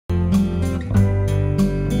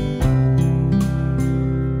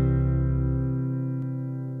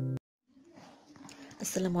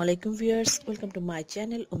Assalamualaikum viewers, welcome to my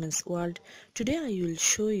channel Women's World. Today I will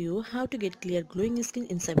show you how to get clear glowing skin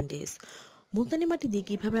in 7 days. Multani মাটি দিয়ে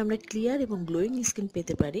কিভাবে আমরা clear এবং glowing skin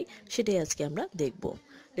পেতে পারি সেটাই আজকে আমরা দেখব।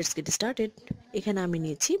 Let's get started. এখানে আমি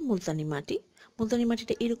নিয়েছি মুলতানি মাটি। মুলতানি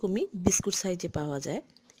মাটিটা এরকমই বিস্কুট সাইজে পাওয়া যায়।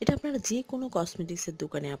 এটা আপনারা যে কোনো কসমেটিক্সের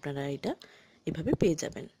দোকানে আপনারা এটা এভাবে পেয়ে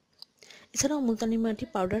যাবেন। এছাড়াও মুলতানি মাটি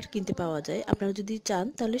পাউডার কিনতে পাওয়া যায়। আপনারা যদি চান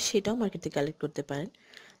তাহলে সেটাও মার্কেট থেকে কালেক্ট করতে পারেন।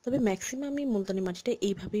 তবে ম্যাক্সিমামই মুলতানি মাটিটা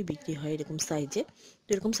এইভাবেই বিক্রি হয় এরকম সাইজে। তো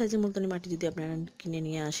এরকম সাইজের মুলতানি মাটি যদি আপনারা কিনে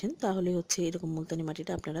নিয়ে আসেন তাহলে হচ্ছে এরকম মুলতানি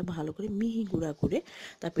মাটিটা আপনারা ভালো করে মিহি গুঁড়া করে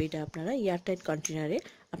তারপর এটা আপনারা এয়ারটাইট কন্টেনারে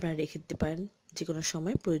আপনারা রেখে দিতে পারেন। যে কোনো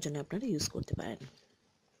সময় প্রয়োজনে আপনারা ইউজ করতে পারেন।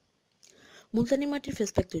 মুলতানি মাটির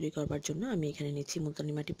ফেস প্যাক তৈরি করবার জন্য আমি এখানে নিচ্ছি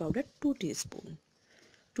মুলতানি মাটি পাউডার 2 টিস্পুন।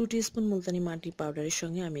 2 টিস্পুন মুলতানি মাটি পাউডারের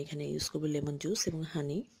সঙ্গে আমি এখানে ইউজ করব লেমন জুস এবং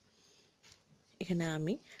হানি। এখানে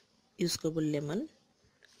আমি ইউজ করব lemon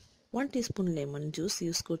 1 teaspoon lemon juice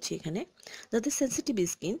use করছি এখানে। যাদের সেনসিটিভ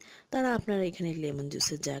স্কিন তারা আপনারা এখানে লেমন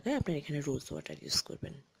জুসের জায়গায় আপনারা এখানে রোজ ওয়াটার ইউজ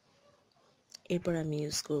করবেন। এরপর আমি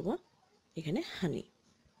ইউজ করব এখানে হানি।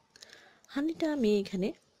 হানিটা আমি এখানে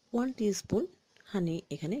 1 টিস্পুন হানি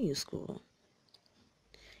এখানে ইউজ করব।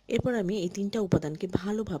 এরপর আমি এই তিনটা উপাদানকে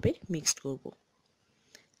ভালোভাবে মিক্সড করব।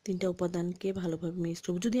 তিনটা উপাদানকে ভালোভাবে মিক্স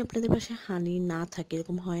করব। যদি আপনাদের পাশে হানি না থাকে,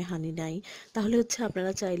 এরকম হয় হানি নাই, তাহলে হচ্ছে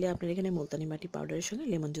আপনারা চাইলে আপনারা এখানে মুলতানি মাটি পাউডারের সঙ্গে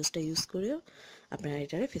লেমন জুসটা ইউজ করেও আপনারা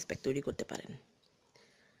এটারে ফেস প্যাক তৈরি করতে পারেন।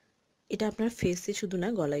 এটা আপনার ফেসে শুধু না,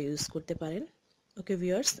 গলায় ইউজ করতে পারেন। ওকে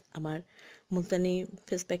ভিউয়ার্স, আমার মুলতানি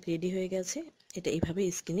ফেস প্যাক রেডি হয়ে গেছে। এটা এইভাবে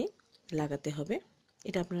স্কিনে লাগাতে হবে।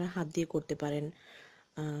 এটা আপনারা হাত দিয়ে করতে পারেন,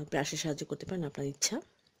 ব্রাশের সাহায্যে করতে পারেন, আপনার ইচ্ছা।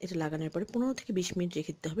 এটা লাগানোর পরে 15 থেকে 20 মিনিট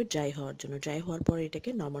রেখে দিতে হবে ড্রাই হওয়ার জন্য। ড্রাই হওয়ার পরে এটাকে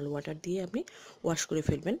নর্মাল ওয়াটার দিয়ে আপনি ওয়াশ করে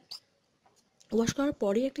ফেলবেন। ওয়াশ করার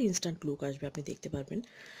পরেই একটা ইনস্ট্যান্ট লুক আসবে, আপনি দেখতে পারবেন।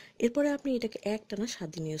 এরপরে আপনি এটাকে একটানা 7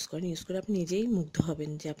 দিন ইউজ করেন। ইউজ করে আপনি নিজেই মুগ্ধ হবেন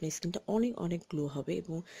যে আপনার স্কিনটা অনেক অনেক গ্লো হবে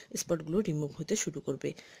এবং স্পটগুলো রিমুভ হতে শুরু করবে।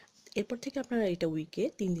 এরপর থেকে আপনারা এটা উইকে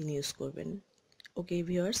 3 দিন ইউজ করবেন। ওকে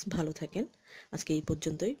ভিউয়ার্স, ভালো থাকেন। আজকে এই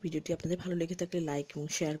পর্যন্তই। ভিডিওটি আপনাদের ভালো লেগে থাকলে লাইক এবং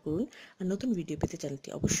শেয়ার করুন। আর নতুন ভিডিও পেতে চ্যানেলটি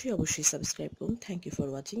অবশ্যই সাবস্ক্রাইব করুন। Thank you for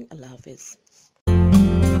watching. আল্লাহ হাফেজ।